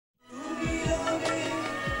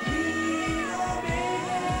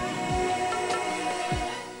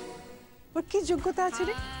কি যোগ্যতা আছে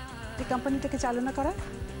রে এই কোম্পানিটাকে চালনা করার?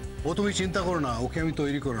 ও তুমি চিন্তা করো না, ওকে আমি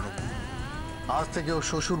তৈরি করে নেব। আজ থেকে ওর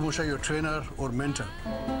শ্বশুর মশাই ওর ট্রেনার, ওর মেন্টর।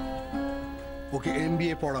 ওকে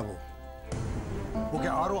MBA পড়াবো, ওকে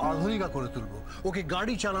আরো আধুনিকা করে তুলবো, ওকে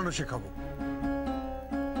গাড়ি চালানো শেখাবো।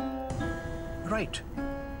 রাইট,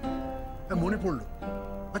 মনে পড়লো,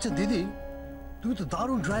 আচ্ছা দিদি তুমি তো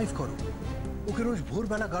দারুণ ড্রাইভ করো, ওকে রোজ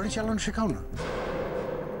ভোরবেলা গাড়ি চালানো শেখাও না।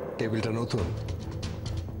 টেবিলটা নতুন,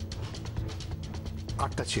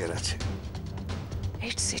 8টা চেয়ার আছে।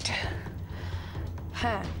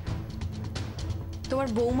 হ্যাঁ, তোমার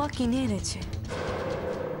বৌমা কিনে এনেছে।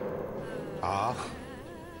 আহ,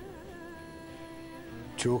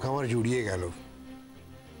 চোখ আমার জুড়িয়ে গেল।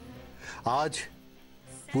 আজ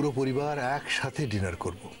পুরো পরিবার একসাথে ডিনার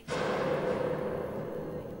করব।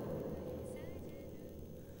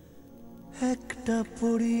 একটা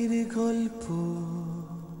পরীর গল্প,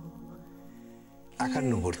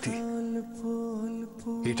 51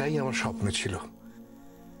 এটাই আমার স্বপ্ন ছিল।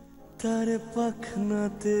 তার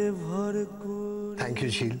পাখনাতে ভর করে থ্যাংক ইউ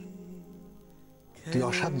ঝিল, তুই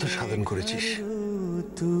অসাধ্য সাধন করেছিস।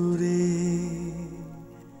 তুরে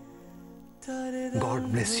তার গড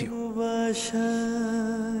ব্লেস ইউ।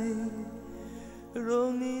 বাসায়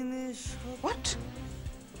রঙিন হোয়াট?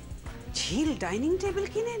 ঝিল ডাইনিং টেবিল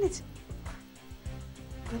কিনে এনেছে,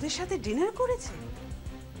 তোদের সাথে ডিনার করেছে?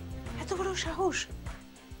 এত বড় সাহস!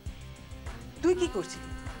 তুই কি করছিস?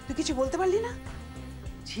 তুই কিছু বলতে পারলি না?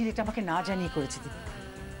 ঝিল এটা আমাকে না জানিয়ে করেছে দিদি।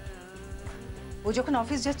 ও যখন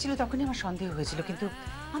অফিস যাচ্ছিল তখনই আমার সন্দেহ হয়েছিল, কিন্তু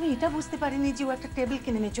আমি এটা বুঝতে পারিনি যে ও একটা টেবিল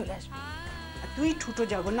কিনে নিয়ে চলে আসবে। আর তুই ঠুটো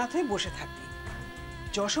জগন্নাথ হয়ে বসে থাকবি।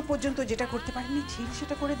 যশো পর্যন্ত যেটা করতে পারিনি ঝিল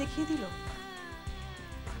সেটা করে দেখিয়ে দিল।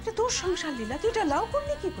 এটা তোর সংসার লীলা, তুই এটা লাউ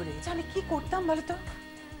করলি কি করে? আমি কি করতাম বলো তো?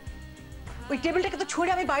 ওই টেবিলটাকে তো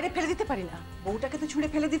ছুঁড়ে আমি বাইরে ফেলে দিতে পারি না। বউটাকে তো ছুঁড়ে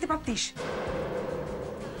ফেলে দিতে পারতিস।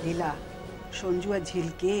 লীলা, সঞ্জু আর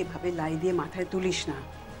ঝিলকে এভাবে লাই দিয়ে মাথায় তুলিস না।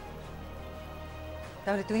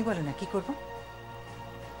 তাহলে তুমি বলো না কি করবো?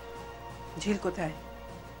 ঝিল কোথায়?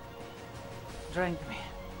 ড্রয়িং রুমে।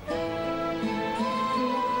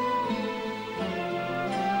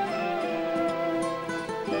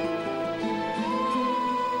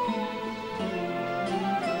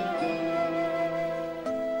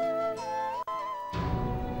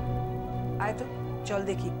 আয় তো, চল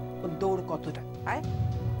দেখি ও দৌড় কতটা। আয়।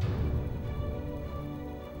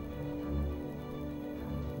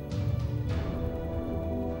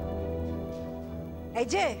 এই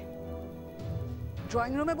যে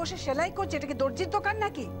ড্রয়িং রুমে বসে সেলাই করছে, এটা কি দর্জির দোকান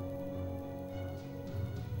নাকি?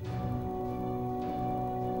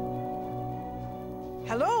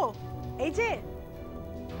 হ্যালো, এই যে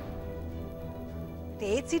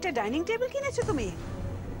 8 সিটের ডাইনিং টেবিল কিনেছো তুমি?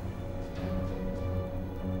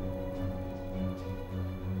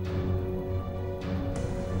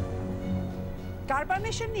 কার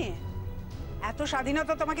পারমিশন নিয়ে? এত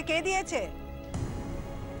স্বাধীনতা তোমাকে কে দিয়েছে?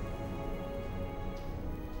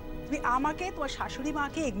 তুমি আমাকে, তোমার শাশুড়ি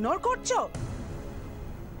মাকে ইগনোর করছো?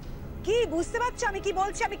 কি বুঝতে পারছো আমি কি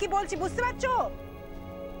বলছি? আমি কি বলছি বুঝতে পারছো?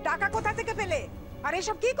 টাকা কোথা থেকে পেলে? আর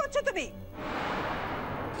এসব কি করছো তুমি?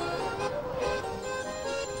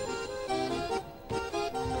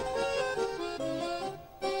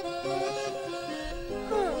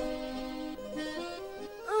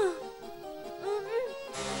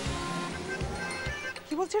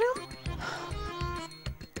 কি বলছো রে?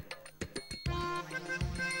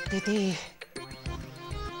 দিদি,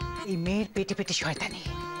 এই মেয়ের পেটে পেটে শয়তানি।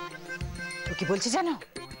 ও কি বলছে জানো?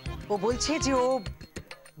 ও বলছে যে ও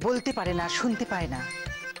বলতে পারে না, শুনতে পায় না।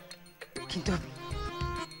 কিন্তু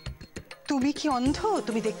তুমি কি অন্ধ?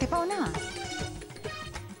 তুমি দেখতে পাও না?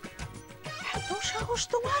 এত সাহস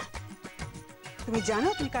তোমার? তুমি জানো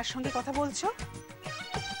তুমি কার সঙ্গে কথা বলছো?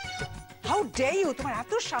 How dare you! তোমার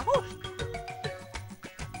এত সাহস!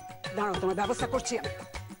 দাঁড়াও, তোমার ব্যবস্থা করছি আমি।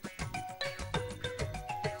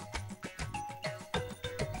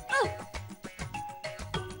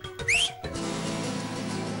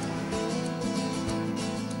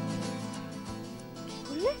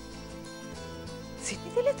 সিটি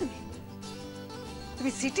দিলে তুমি?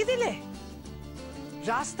 তুমি সিটি দিলে?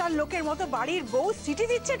 রাস্তার লোকের মতো বাড়ির বউ সিটি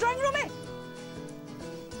দিচ্ছে ড্রয়িং রুমে?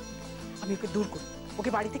 আমি ওকে দূর করব,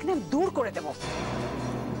 ওকে বাড়ি থেকে না দূর করে দেবো।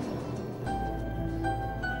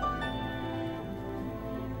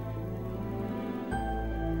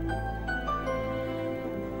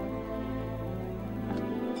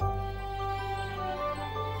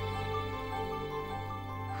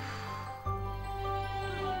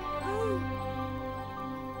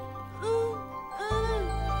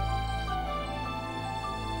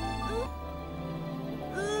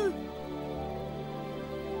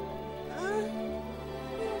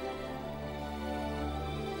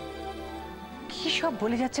 সব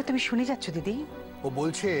বলে যাচ্ছে তুমি শুনে যাচ্ছ দিদি? ও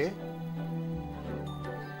বলছে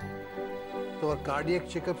তোমার কার্ডিয়াক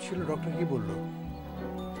চেকআপ ছিল, ডক্টর কি বললো?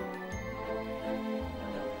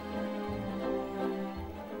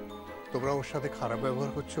 তোমরা ওর সাথে খারাপ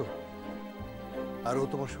ব্যবহার করছো আর ও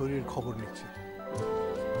তোমার শরীরের খবর নিচ্ছে।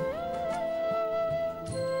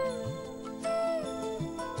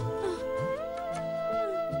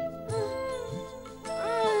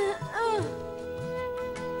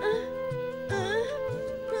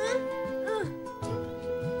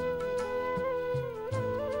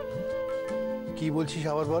 কি বলছিস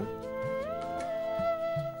আবার বল?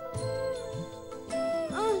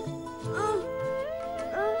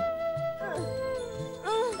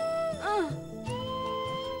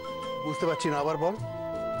 বুঝতে পারছি না, আবার বল।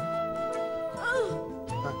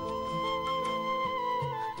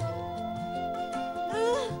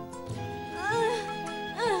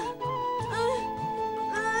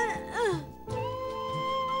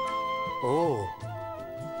 ও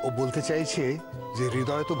ও বলতে চাইছে যে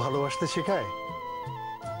হৃদয় তো ভালোবাসতে শেখায়,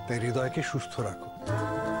 তাই হৃদয়কে সুস্থ রাখো।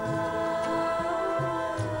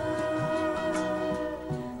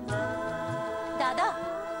 দাদা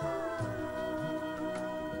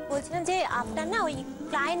বলছিলাম যে আপনার না ওই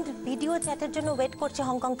ক্লায়েন্ট ভিডিও চ্যাটের জন্য ওয়েট করছে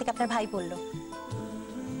হংকং থেকে, আপনার ভাই বললো।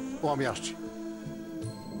 ও আমি আসছি।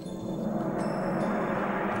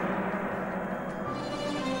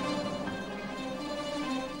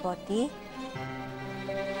 বটি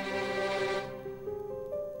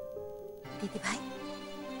দিদি ভাই,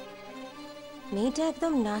 মেয়েটা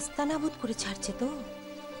একদম নাস্তা নাবুদ করে ছাড়ছে তো,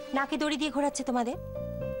 নাকে দড়ি দিয়ে ঘোরাচ্ছে তোমাদের।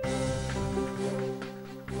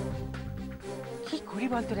 কি করি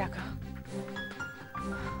বলতো রাখা?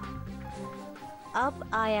 अब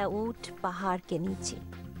आया ऊंट पहाड़ के नीचे,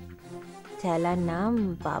 चला नाम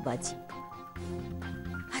बाबाजी।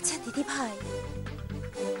 আচ্ছা দিদি ভাই,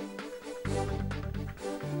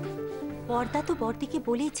 বর্দা তো বর্দিকে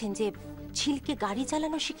বলেছেন যে ঝিলকে গাড়ি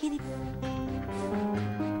চালানো শিখিয়ে দিতে।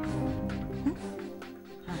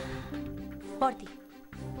 বর্দি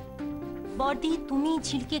বর্দি, তুমি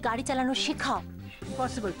ঝিলকে গাড়ি চালানো শেখাও।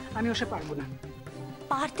 পসিবল, আমি ওসব পারবো না।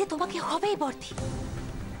 পারতে তোমাকে হবেই বর্দি।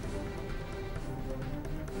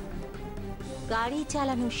 গাড়ি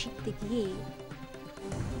চালানো শিখতে গিয়ে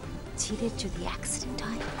ঝিলের যদি অ্যাক্সিডেন্ট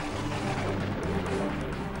হয়,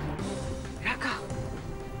 রাখা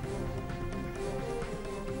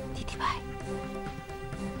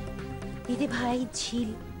দিদি ভাই, ঝিল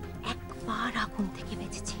একবার আগুন থেকে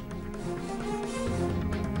বেঁচেছে,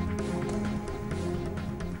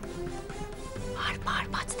 বারবার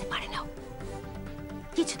বাঁচতে পারে না,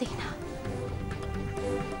 কিছু দেখি না।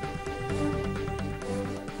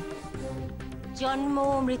 জন্ম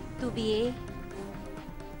মৃত্যু বিয়ে,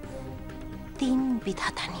 তিন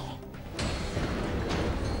বিধাতা নিয়ে।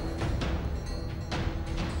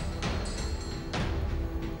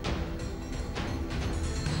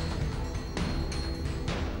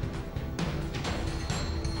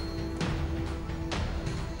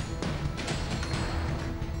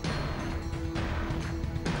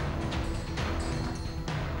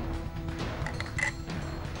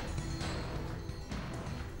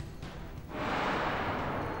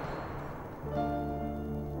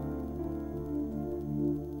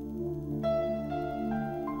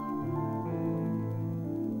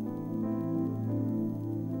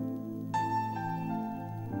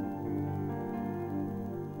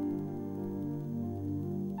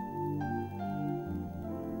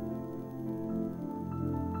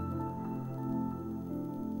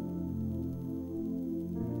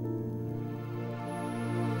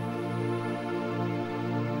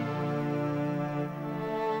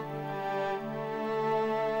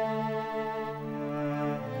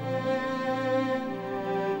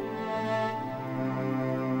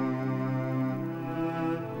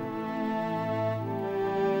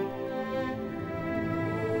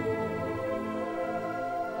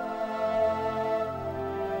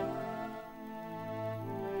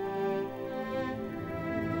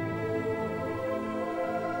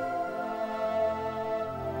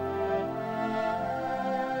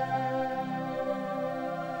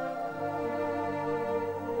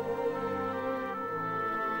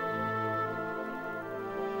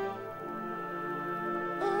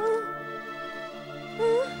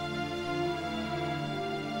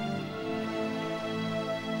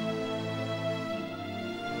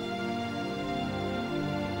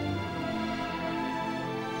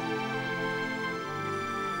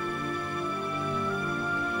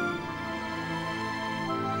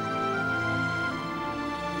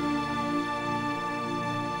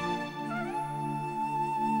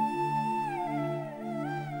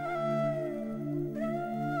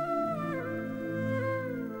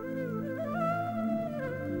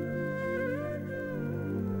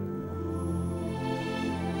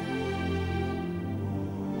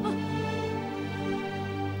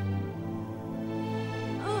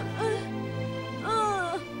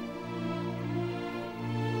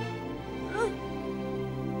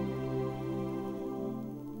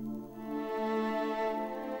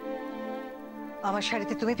 আমার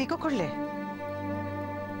শাড়িতে তুমি পিকো করলে?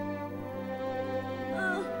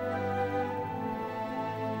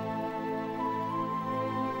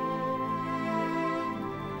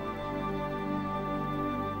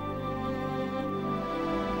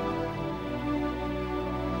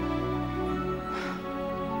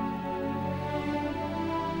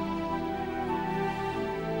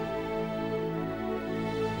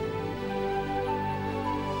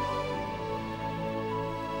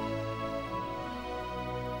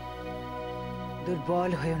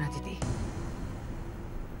 দুর্বল হয়েও না দিদি,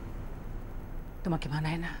 তোমাকে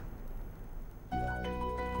মানায় না।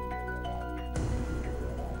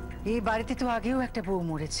 এই বাড়িতে তো আগেও একটা বউ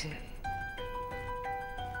মরেছে,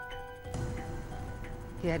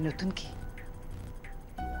 আর নতুন কি?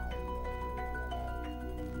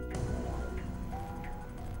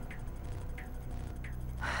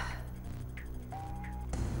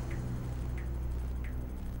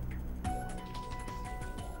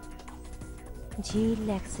 ঝিল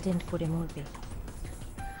অ্যাক্সিডেন্ট করে মরবে,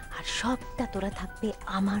 আর সবটা তোরা থাকবে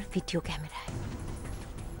আমার ভিডিও ক্যামেরায়।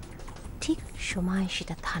 ঠিক সময়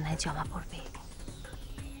সেটা থানায় জমা পড়বে।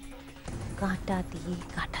 কাঁটা দিয়ে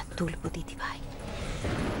কাঁটা তুলবো দিদি ভাই।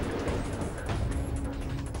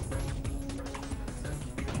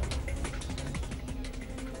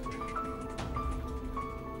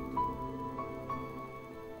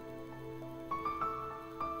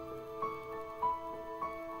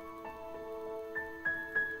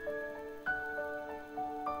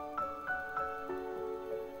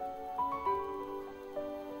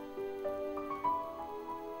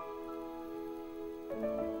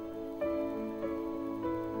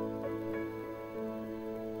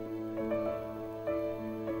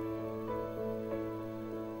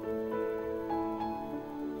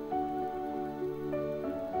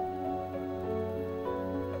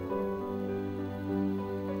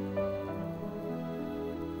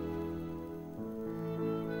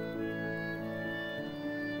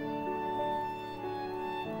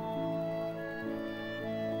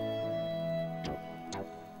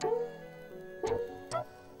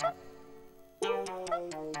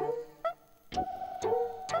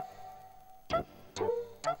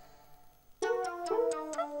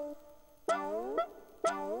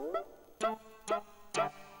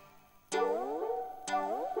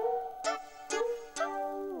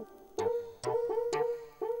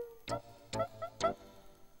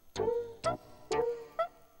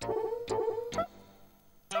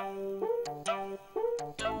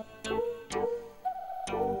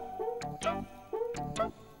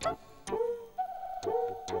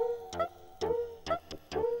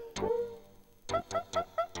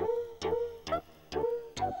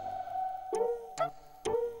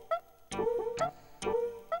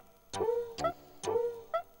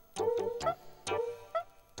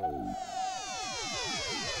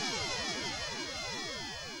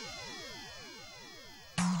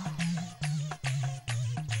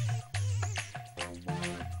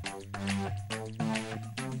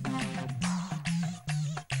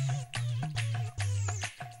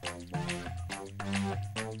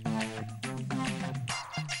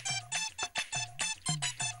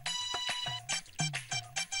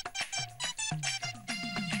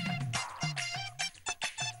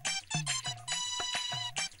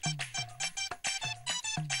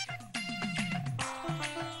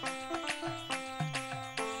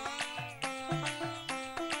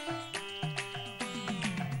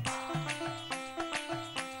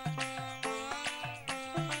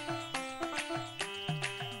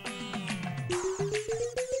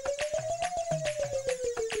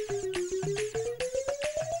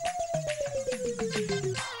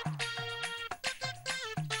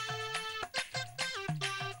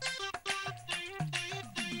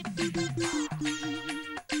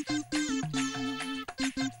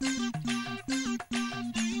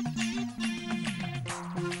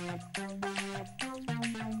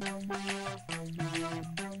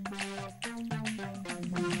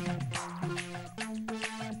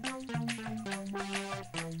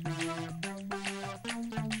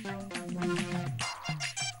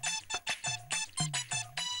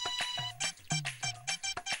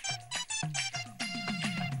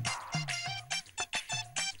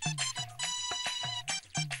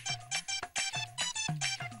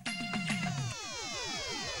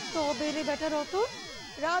 তবে রে বেটা রতন,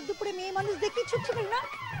 রাত দুপুরে মেয়ে মানুষ দেখি ছুটছে না।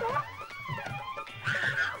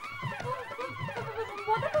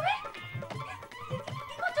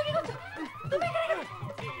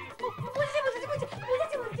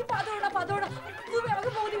 তুমি আমাকে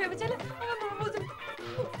বৌদি ভেবেছিলে,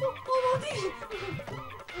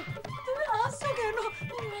 তুমি আসছো কেন?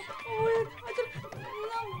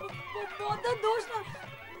 বদার দোষ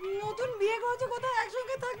হচ্ছে কোথায়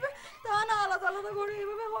একসঙ্গে থাকবে, তা না আলাদা আলাদা করে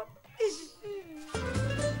এভাবে হয়। ইস,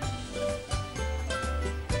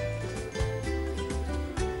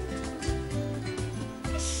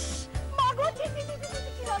 মাগো ছি ছি ছি ছি,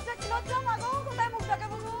 কি লজ্জা মাগো, কোথায় মুখ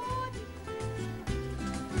দেখাবো গো।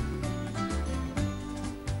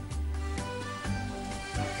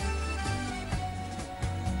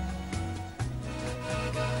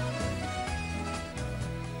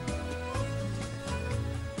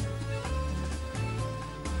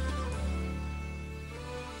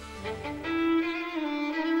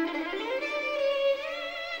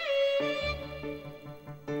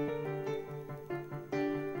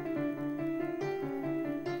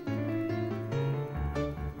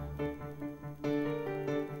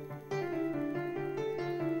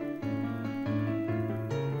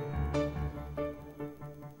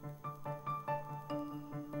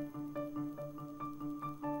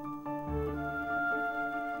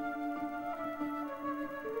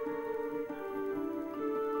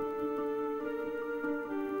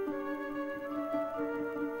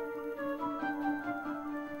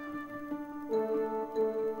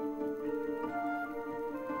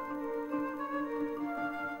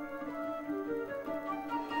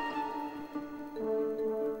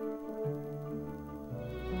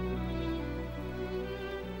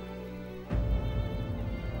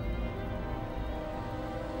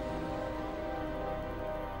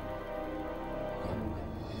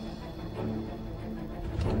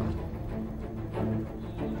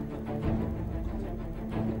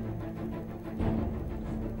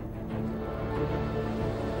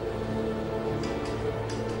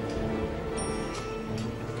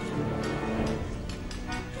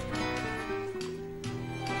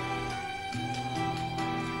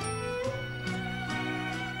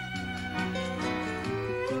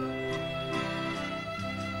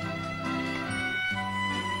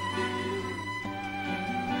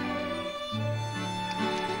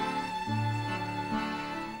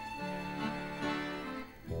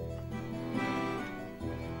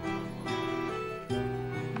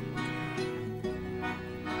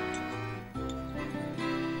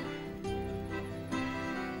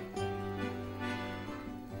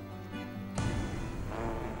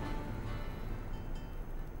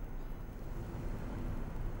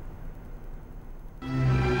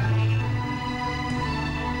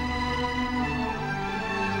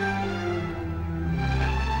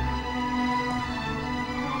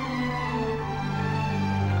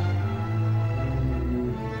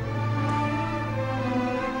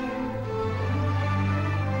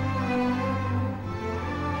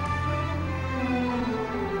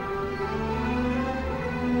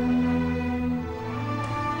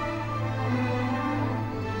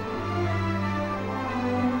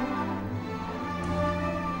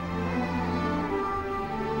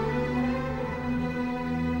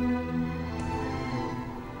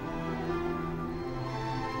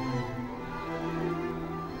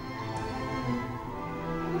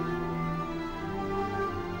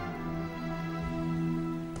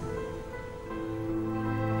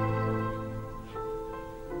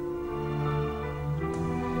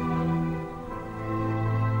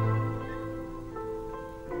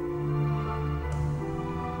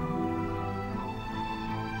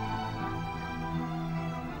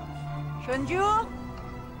 সঞ্জু,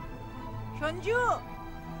 সঞ্জু,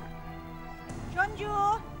 সঞ্জু,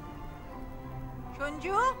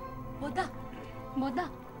 সঞ্জু। বোদা, বোদা,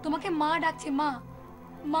 তোমাকে মা ডাকছে, মা,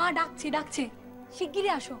 মা ডাকছে, ডাকছে,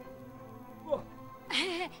 শিগগিরই আসো।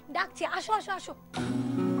 হ্যাঁ হ্যাঁ ডাকছে, আসো আসো আসো।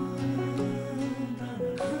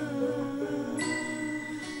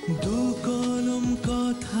 দু কলম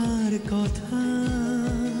কথার কথা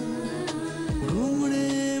ঘুমড়ে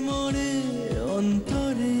মরে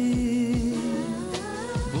অন্তরে,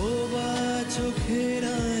 বোবা চোখের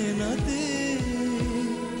আয়নাতে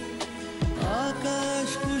আকাশ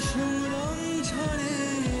কুসুম রং ঝরে।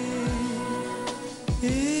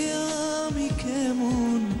 এ আমি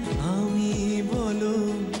কেমন, আমি বলো,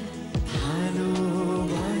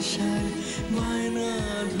 ভালোবাসার বায়না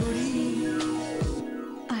ধরি।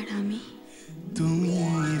 আর আমি তুমি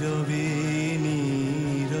রবে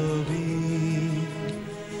নীরবে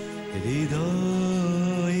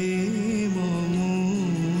হৃদয়ে মম,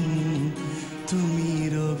 তুমি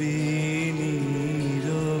রবে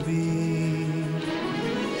নীরবে।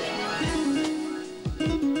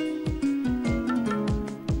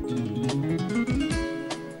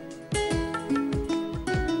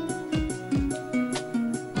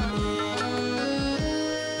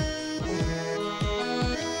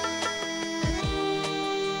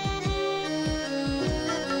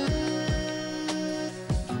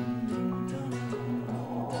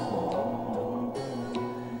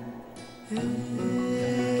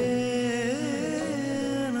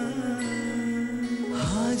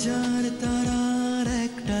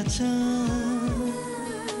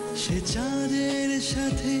 সে চাঁদের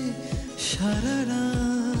সাথে সারা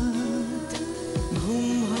রাত ঘুম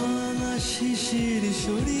ভাঙা শিশির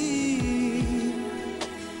শরীর